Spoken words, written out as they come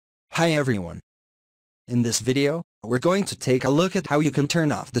Hi everyone. In this video, we're going to take a look at how you can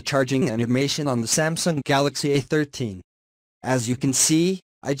turn off the charging animation on the Samsung Galaxy A13. As you can see,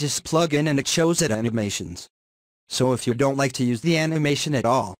 I just plug in and it shows it animations. So if you don't like to use the animation at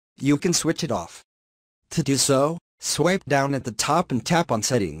all, you can switch it off. To do so, swipe down at the top and tap on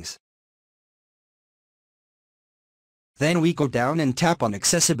Settings. Then we go down and tap on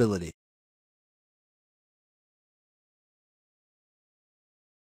Accessibility.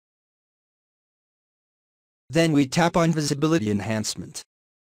 Then we tap on Visibility Enhancement.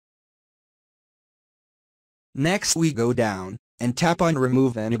 Next we go down, and tap on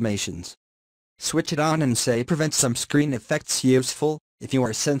Remove Animations. Switch it on and say Prevent some screen effects useful, if you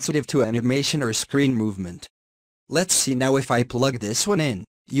are sensitive to animation or screen movement. Let's see now. If I plug this one in,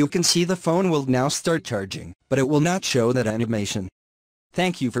 you can see the phone will now start charging, but it will not show that animation.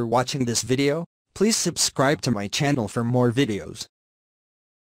 Thank you for watching this video. Please subscribe to my channel for more videos.